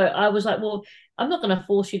relationship, so I was like, well, I'm not going to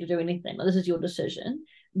force you to do anything. Like, this is your decision.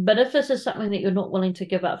 But if this is something that you're not willing to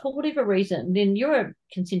give up for whatever reason, then you're a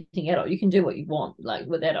consenting adult. You can do what you want, like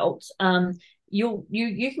with adults. You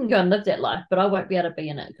can go and live that life, but I won't be able to be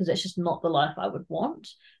in it because it's just not the life I would want.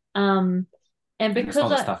 Um, and and it's not because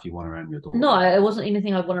the I stuff you want around your no, daughter. it wasn't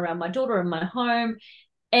anything I want around my daughter in my home.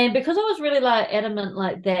 And because I was really like adamant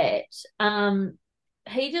like that,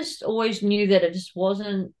 he just always knew that it just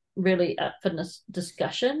wasn't really up for this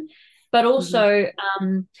discussion. But Mm-hmm. also,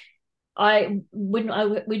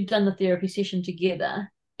 we'd done the therapy session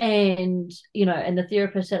together, and and the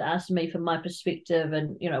therapist had asked me for my perspective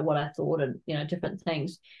and what I thought and different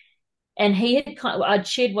things. And he had I'd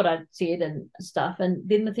shared what I'd said and stuff, and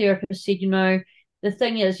then the therapist said, the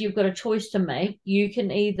thing is, you've got a choice to make. You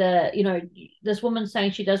can either, this woman's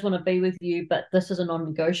saying she does want to be with you, but this is a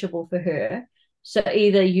non-negotiable for her. So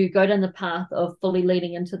either you go down the path of fully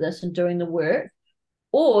leading into this and doing the work,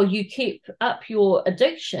 or you keep up your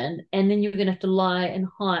addiction, and then you're going to have to lie and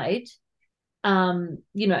hide,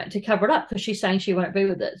 to cover it up because she's saying she won't be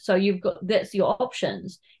with it. So that's your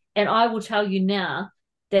options. And I will tell you now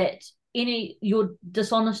that your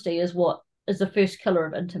dishonesty is what is the first killer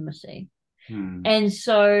of intimacy. Hmm. And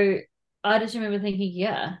so I just remember thinking,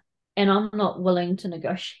 yeah, and I'm not willing to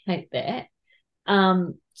negotiate that.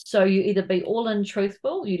 So you either be all in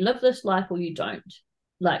truthful, you live this life, or you don't.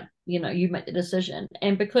 Like, you make the decision.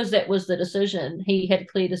 And because that was the decision, he had a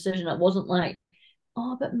clear decision. It wasn't like,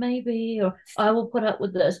 oh, but maybe, or I will put up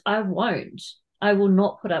with this. I won't. I will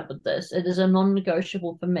not put up with this. It is a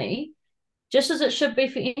non-negotiable for me, just as it should be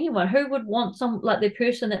for anyone. Who would want like the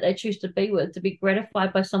person that they choose to be with to be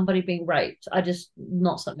gratified by somebody being raped? I just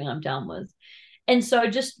not something I'm down with. And so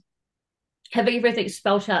just having everything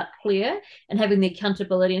spelt out clear and having the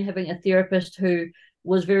accountability and having a therapist who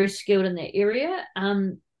was very skilled in that area,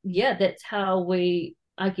 yeah, that's how we,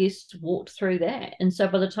 I guess, walked through that. And so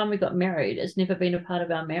by the time we got married, it's never been a part of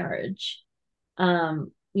our marriage, in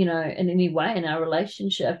any way in our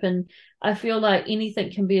relationship. And I feel like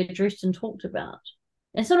anything can be addressed and talked about.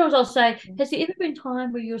 And sometimes I'll say, has there ever been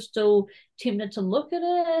time where you're still tempted to look at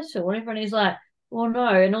it or whatever? And he's like, well, no.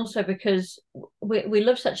 And also because we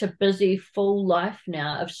live such a busy, full life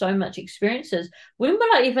now of so much experiences. When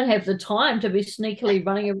would I even have the time to be sneakily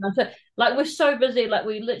running around? Like, we're so busy, like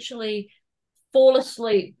we literally fall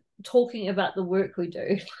asleep talking about the work we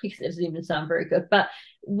do. Like, that doesn't even sound very good, but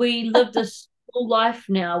we live this full life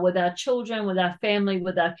now with our children, with our family,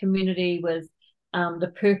 with our community, with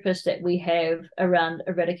the purpose that we have around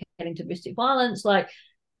eradicating domestic violence. Like,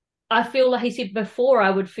 I feel like he said before, I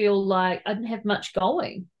would feel like I didn't have much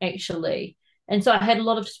going actually. And so I had a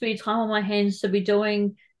lot of spare time on my hands to be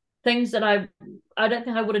doing things that I don't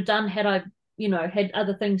think I would have done had I, had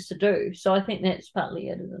other things to do. So I think that's partly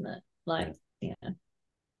it, isn't it? Like, yeah.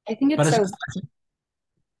 I think But it's it's so.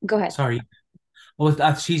 Go ahead. sorry.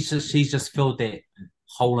 Well, she's just filled that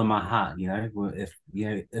hole in my heart.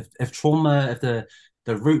 If trauma, if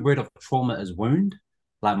the root word of trauma is wound,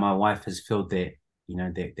 like my wife has filled that,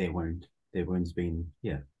 that wound. That wound's been,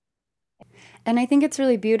 yeah. And I think it's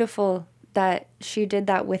really beautiful that she did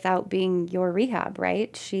that without being your rehab,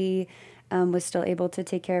 right? She was still able to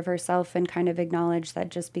take care of herself and kind of acknowledge that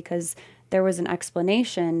just because there was an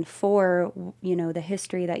explanation for, the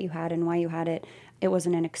history that you had and why you had it, it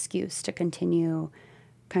wasn't an excuse to continue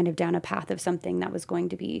kind of down a path of something that was going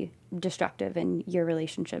to be destructive in your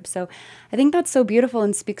relationship. So I think that's so beautiful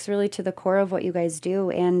and speaks really to the core of what you guys do.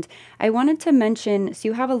 And I wanted to mention, so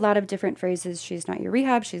you have a lot of different phrases. She's not your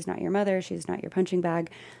rehab. She's not your mother. She's not your punching bag.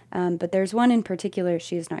 But there's one in particular,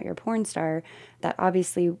 she's not your porn star, that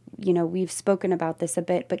obviously, we've spoken about this a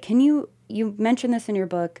bit, but you mentioned this in your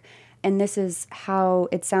book, and this is how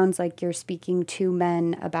it sounds like you're speaking to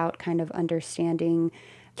men about kind of understanding.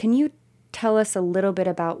 Can you tell us a little bit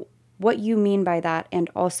about what you mean by that and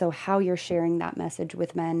also how you're sharing that message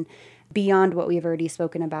with men beyond what we've already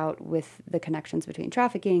spoken about with the connections between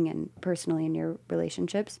trafficking and personally in your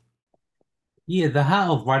relationships? Yeah, the heart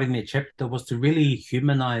of writing that chapter was to really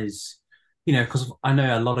humanize, because I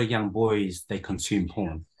know a lot of young boys, they consume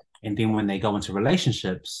porn. And then when they go into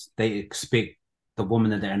relationships, they expect the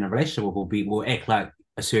woman that they're in a relationship with will act like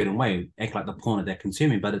a certain way, act like the porn that they're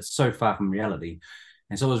consuming, but it's so far from reality.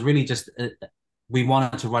 And so it was really just, we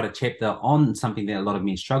wanted to write a chapter on something that a lot of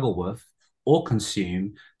men struggle with or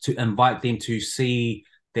consume to invite them to see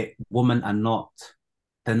that women are not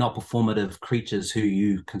they're not performative creatures who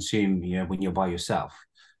you consume, when you're by yourself.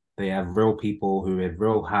 They have real people who have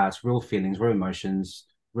real hearts, real feelings, real emotions,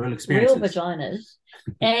 real Real experiences. vaginas.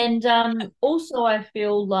 And also, I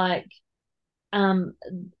feel like um,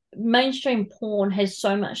 mainstream porn has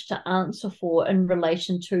so much to answer for in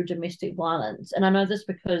relation to domestic violence. And I know this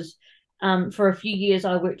because for a few years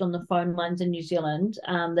I worked on the phone lines in New Zealand,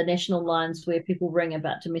 the national lines where people ring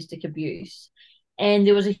about domestic abuse. And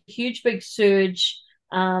there was a huge, big surge,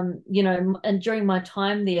 and during my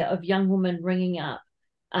time there of young women ringing up,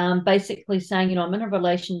 basically saying, I'm in a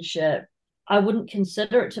relationship. I wouldn't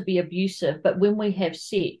consider it to be abusive, but when we have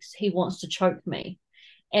sex, he wants to choke me,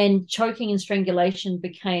 and choking and strangulation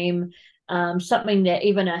became something that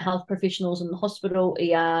even our health professionals in the hospital,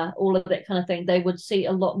 ER, all of that kind of thing, they would see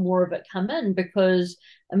a lot more of it come in because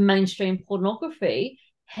mainstream pornography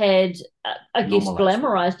had, I guess, Normalized.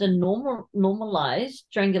 glamorized and normalized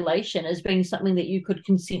strangulation as being something that you could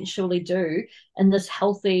consensually do in this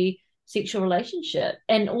healthy sexual relationship.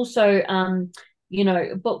 And also,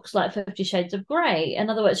 books like 50 Shades of Grey, in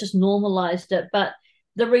other words, just normalized it. But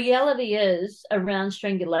the reality is around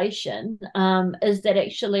strangulation is that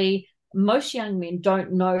actually most young men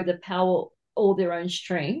don't know the power or their own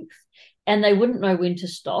strength, and they wouldn't know when to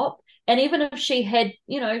stop. And even if she had,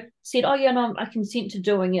 said, "Oh yeah, no, I consent to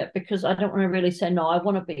doing it because I don't want to really say no. I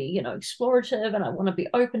want to be, explorative and I want to be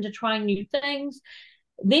open to trying new things."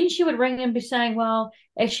 Then she would ring and be saying, "Well,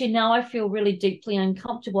 actually, now I feel really deeply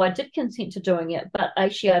uncomfortable. I did consent to doing it, but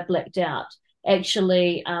actually, I blacked out.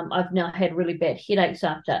 Actually, I've now had really bad headaches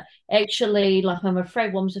after. Actually, like, I'm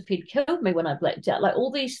afraid Wamsa Fed killed me when I blacked out, like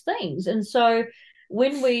all these things." And so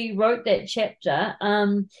when we wrote that chapter,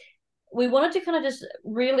 we wanted to kind of just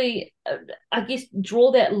really, I guess,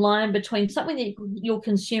 draw that line between something that you're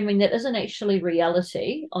consuming that isn't actually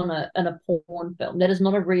reality in a porn film, that is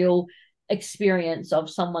not a real experience of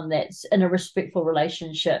someone that's in a respectful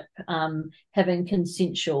relationship, having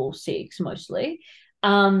consensual sex mostly.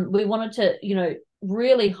 We wanted to,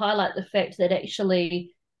 really highlight the fact that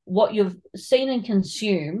actually what you've seen and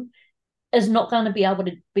consumed is not going to be able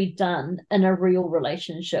to be done in a real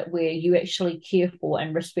relationship where you actually care for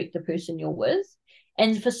and respect the person you're with.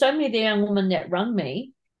 And for so many of the young women that rung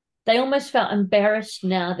me, they almost felt embarrassed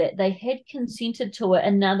now that they had consented to it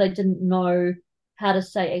and now they didn't know how to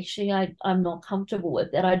say, actually, I'm not comfortable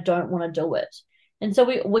with that. I don't want to do it. And so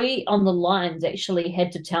we on the lines actually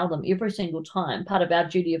had to tell them every single time. Part of our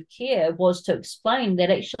duty of care was to explain that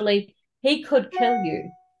actually he could kill you.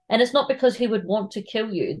 And it's not because he would want to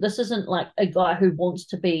kill you. This isn't like a guy who wants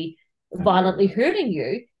to be violently hurting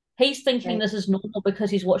you. He's thinking Right. this is normal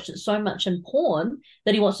because he's watched it so much in porn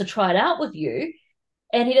that he wants to try it out with you,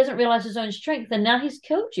 and he doesn't realize his own strength, and now he's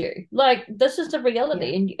killed you. Like, this is the Yeah.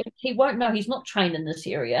 reality, and he won't know. He's not trained in this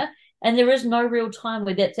area, and there is no real time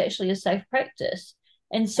where that's actually a safe practice.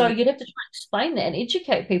 And so Right. you'd have to try and explain that and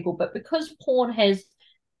educate people. But because porn has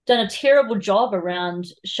done a terrible job around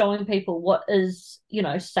showing people what is,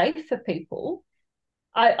 safe for people,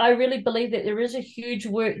 I really believe that there is a huge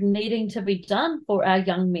work needing to be done for our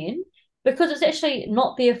young men, because it's actually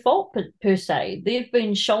not their fault per se. They've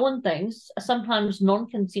been shown things, sometimes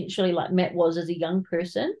non-consensually, like Matt was as a young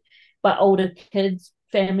person, by older kids,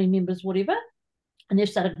 family members, whatever, and they've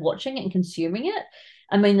started watching it and consuming it.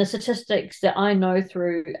 I mean, the statistics that I know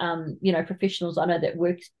through, professionals I know that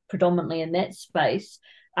work predominantly in that space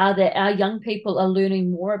are that our young people are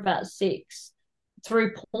learning more about sex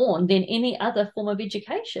through porn than any other form of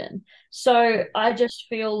education. So I just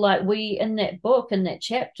feel like we, in that book, in that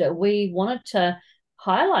chapter, we wanted to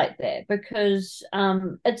highlight that because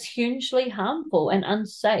it's hugely harmful and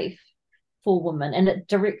unsafe for women, and it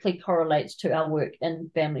directly correlates to our work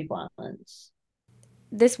in family violence.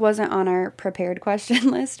 This wasn't on our prepared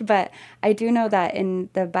question list, but I do know that in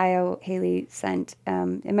the bio Haley sent,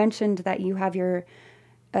 it mentioned that you have your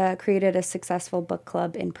created a successful book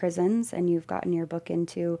club in prisons and you've gotten your book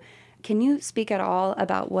into. Can you speak at all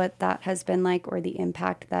about what that has been like or the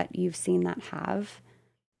impact that you've seen that have?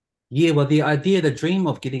 Yeah, well, the dream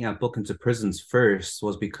of getting our book into prisons first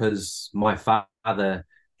was because my father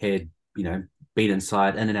had, been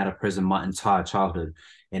inside, in and out of prison my entire childhood.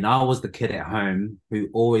 And I was the kid at home who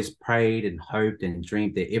always prayed and hoped and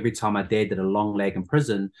dreamed that every time my dad did a long leg in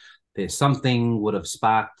prison, that something would have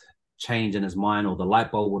sparked change in his mind or the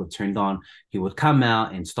light bulb would have turned on. He would come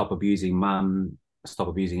out and stop abusing mum, stop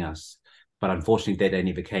abusing us. But unfortunately, that day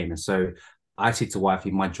never came. And so I said to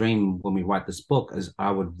wifey, my dream when we write this book is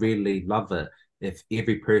I would really love it if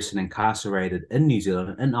every person incarcerated in New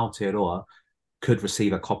Zealand, in Aotearoa, could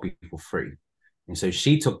receive a copy for free. And so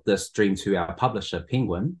she took this dream to our publisher,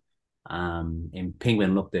 Penguin, and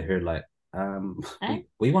Penguin looked at her like, Eh?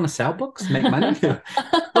 we want to sell books, make money.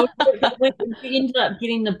 Well, we ended up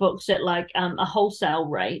getting the books at like a wholesale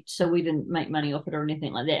rate, so we didn't make money off it or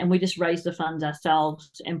anything like that. And we just raised the funds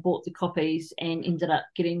ourselves and bought the copies and ended up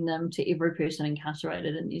getting them to every person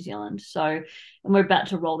incarcerated in New Zealand. So, and we're about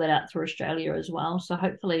to roll that out through Australia as well. So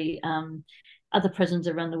hopefully, other prisons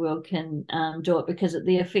around the world can do it because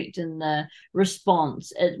the effect and the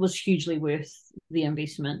response, it was hugely worth the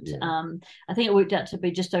investment. Yeah. I think it worked out to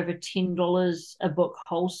be just over $10 a book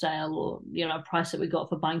wholesale, or a price that we got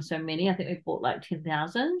for buying so many. I think we bought like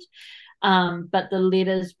 10,000. But the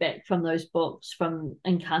letters back from those books from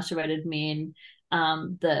incarcerated men,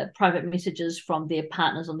 the private messages from their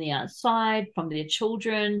partners on the outside, from their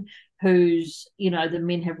children, whose the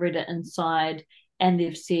men have read it inside, and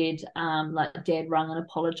they've said, like, dad rung and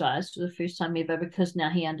apologized for the first time ever because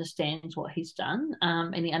now he understands what he's done,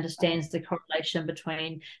 and he understands the correlation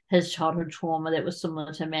between his childhood trauma that was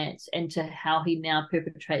similar to Matt's and to how he now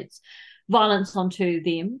perpetrates violence onto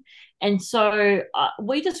them. And so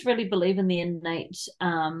we just really believe in the innate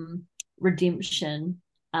redemption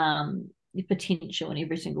potential in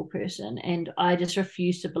every single person. And I just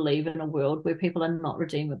refuse to believe in a world where people are not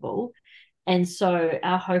redeemable. And so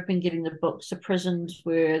our hope in getting the books to prisons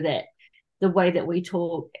were that the way that we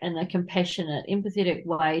talk in a compassionate, empathetic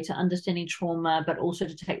way to understanding trauma, but also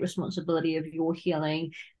to take responsibility of your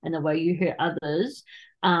healing and the way you hurt others,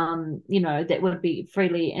 that would be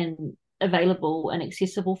freely and available and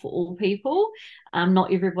accessible for all people.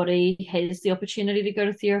 Not everybody has the opportunity to go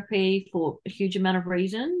to therapy for a huge amount of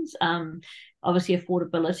reasons. Obviously,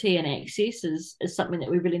 affordability and access is something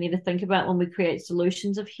that we really need to think about when we create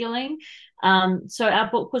solutions of healing. So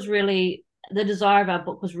our book was really, the desire of our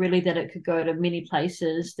book was really that it could go to many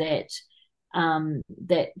places that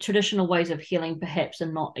that traditional ways of healing perhaps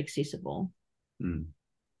are not accessible. Mm.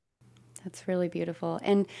 That's really beautiful.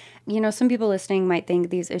 And, some people listening might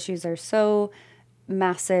think these issues are so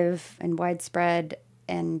massive and widespread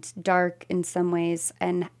and dark in some ways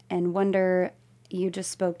and wonder, you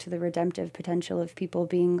just spoke to the redemptive potential of people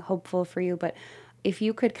being hopeful for you, but if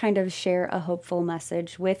you could kind of share a hopeful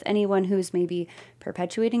message with anyone who's maybe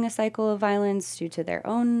perpetuating a cycle of violence due to their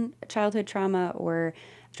own childhood trauma or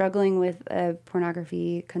struggling with a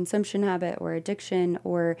pornography consumption habit or addiction,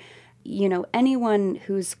 or anyone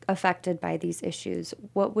who's affected by these issues,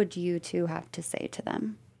 what would you two have to say to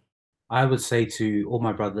them? I would say to all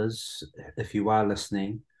my brothers, if you are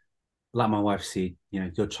listening, like my wife said,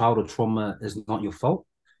 your childhood trauma is not your fault,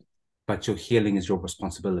 but your healing is your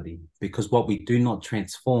responsibility. Because what we do not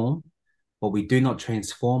transform,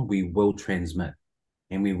 we will transmit.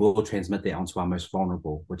 And we will transmit that onto our most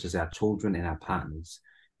vulnerable, which is our children and our partners.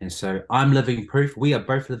 And so I'm living proof. We are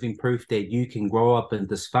both living proof that you can grow up in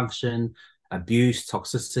dysfunction, abuse,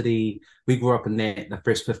 toxicity. We grew up in that the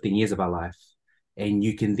first 15 years of our life. And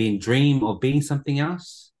you can then dream of being something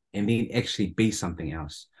else and then actually be something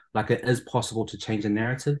else. Like, it is possible to change a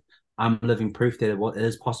narrative. I'm living proof that what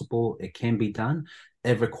is possible, it can be done.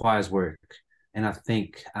 It requires work. And I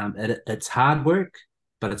think it's hard work,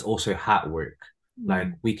 but it's also hard work. Like,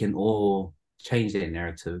 we can all change that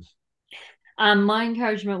narrative. My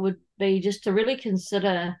encouragement would be just to really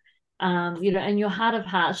consider, in your heart of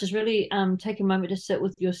hearts, just really take a moment to sit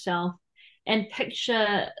with yourself and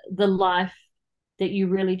picture the life that you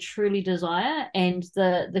really truly desire and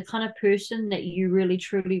the kind of person that you really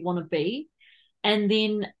truly want to be, and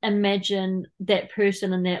then imagine that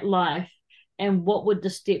person in that life and what would the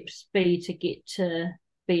steps be to get to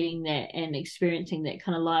being that and experiencing that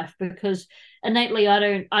kind of life. Because innately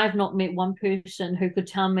I've not met one person who could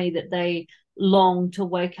tell me that they long to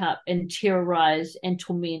wake up and terrorize and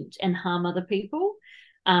torment and harm other people.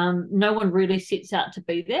 No one really sets out to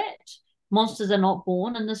be that. Monsters are not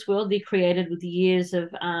born in this world. They're created with years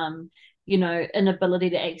of inability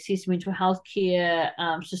to access mental health care,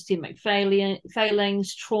 systemic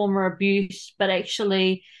failings, trauma, abuse. But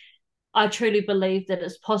actually, I truly believe that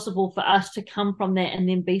it's possible for us to come from that and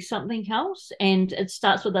then be something else. And it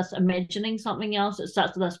starts with us imagining something else. It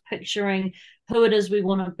starts with us picturing who it is we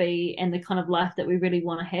want to be and the kind of life that we really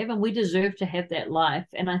want to have. And we deserve to have that life.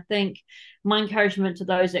 And I think my encouragement to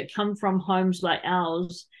those that come from homes like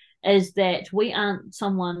ours is that we aren't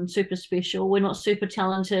someone super special. We're not super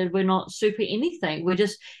talented. We're not super anything. We're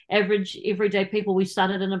just average, everyday people. We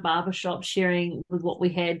started in a barbershop sharing with what we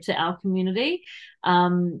had to our community.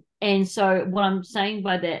 And so what I'm saying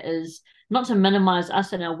by that is not to minimize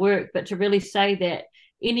us and our work, but to really say that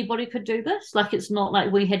anybody could do this. Like, it's not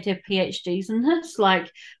like we had to have PhDs in this.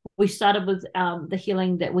 Like, we started with the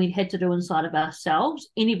healing that we had to do inside of ourselves.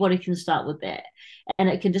 Anybody can start with that. And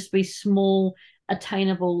it can just be small,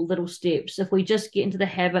 attainable little steps. If we just get into the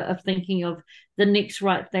habit of thinking of the next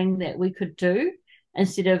right thing that we could do,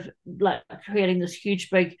 instead of like creating this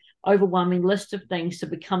huge, big, overwhelming list of things to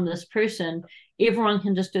become this person, everyone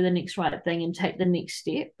can just do the next right thing and take the next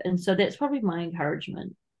step. And so that's probably my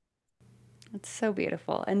encouragement. It's so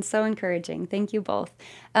beautiful and so encouraging. Thank you both.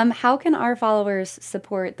 How can our followers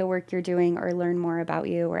support the work you're doing or learn more about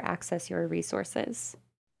you or access your resources?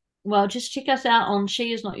 Well, just check us out on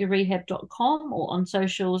sheisnotyourrehab.com or on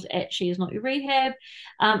socials at sheisnotyourrehab.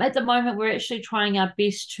 At the moment, we're actually trying our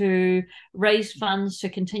best to raise funds to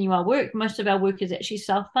continue our work. Most of our work is actually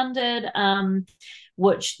self-funded,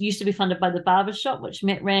 which used to be funded by the barbershop, which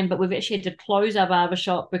Matt ran, but we've actually had to close our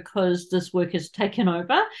barbershop because this work has taken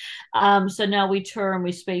over. So now we tour and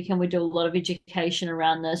we speak and we do a lot of education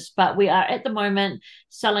around this. But we are at the moment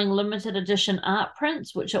selling limited edition art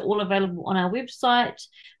prints, which are all available on our website.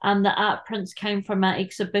 The art prints came from our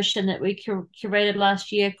exhibition that we curated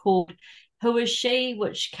last year called Who Is She?,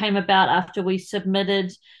 which came about after we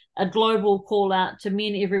submitted a global call out to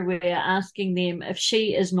men everywhere asking them, if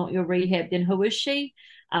she is not your rehab, then who is she?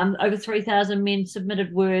 Over 3,000 men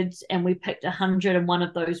submitted words, and we picked 101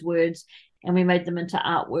 of those words and we made them into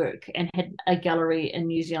artwork and had a gallery in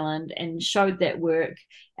New Zealand and showed that work.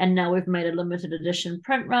 And now we've made a limited edition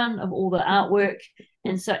print run of all the artwork.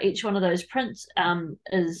 And so each one of those prints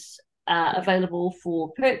is available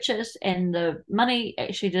for purchase, and the money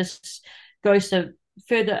actually just goes to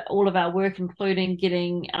further all of our work, including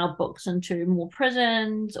getting our books into more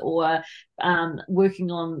prisons or working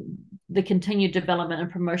on the continued development and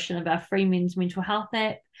promotion of our free men's mental health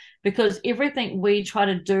app. Because everything we try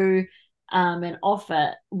to do and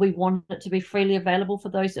offer, we want it to be freely available for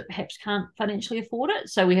those that perhaps can't financially afford it.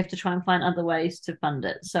 So we have to try and find other ways to fund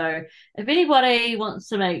it. So if anybody wants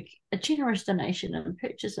to make a generous donation and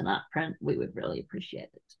purchase an art print, we would really appreciate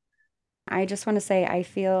it. I just want to say I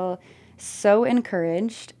feel so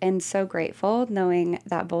encouraged and so grateful knowing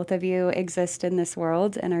that both of you exist in this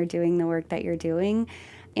world and are doing the work that you're doing.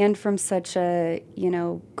 And from such a,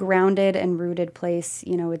 grounded and rooted place,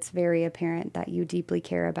 it's very apparent that you deeply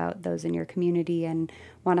care about those in your community and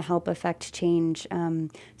want to help affect change.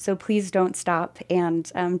 So please don't stop. And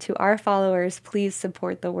to our followers, please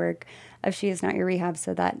support the work of She Is Not Your Rehab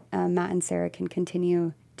so that Matt and Sarah can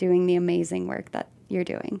continue doing the amazing work that you're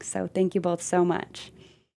doing. So thank you both so much.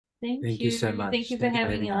 Thank you so much. Thank you for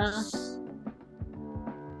having us.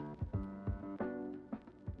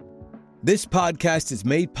 This podcast is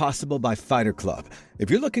made possible by Fighter Club.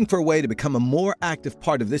 If you're looking for a way to become a more active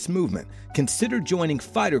part of this movement, consider joining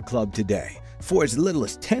Fighter Club today. For as little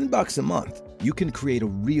as $10 a month, you can create a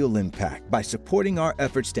real impact by supporting our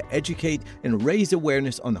efforts to educate and raise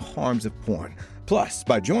awareness on the harms of porn. Plus,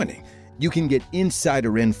 by joining, you can get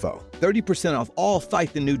insider info, 30% off all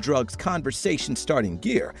Fight the New Drugs conversation starting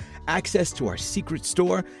gear, access to our secret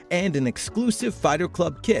store, and an exclusive Fighter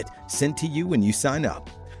Club kit sent to you when you sign up.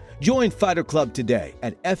 Join Fighter Club today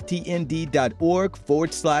at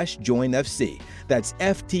ftnd.org/joinfc. That's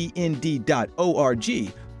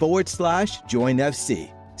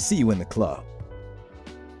ftnd.org/joinfc. See you in the club.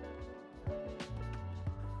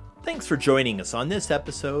 Thanks for joining us on this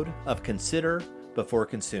episode of Consider Before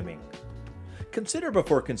Consuming. Consider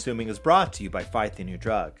Before Consuming is brought to you by Fight the New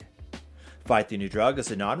Drug. Fight the New Drug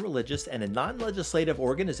is a non-religious and a non-legislative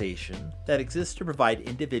organization that exists to provide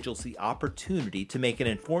individuals the opportunity to make an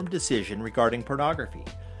informed decision regarding pornography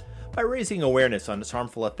by raising awareness on its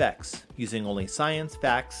harmful effects using only science,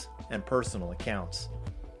 facts, and personal accounts.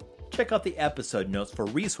 Check out the episode notes for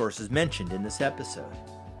resources mentioned in this episode.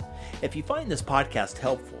 If you find this podcast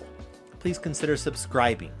helpful, please consider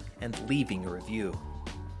subscribing and leaving a review.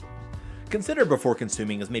 Consider Before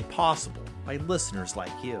Consuming is made possible by listeners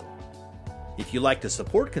like you. If you'd like to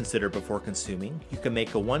support Consider Before Consuming, you can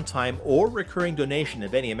make a one-time or recurring donation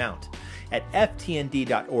of any amount at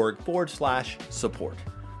ftnd.org/support.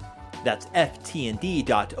 That's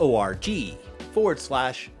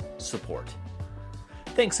ftnd.org/support.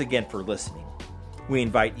 Thanks again for listening. We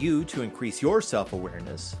invite you to increase your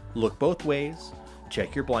self-awareness, look both ways,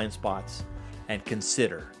 check your blind spots, and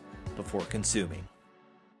consider before consuming.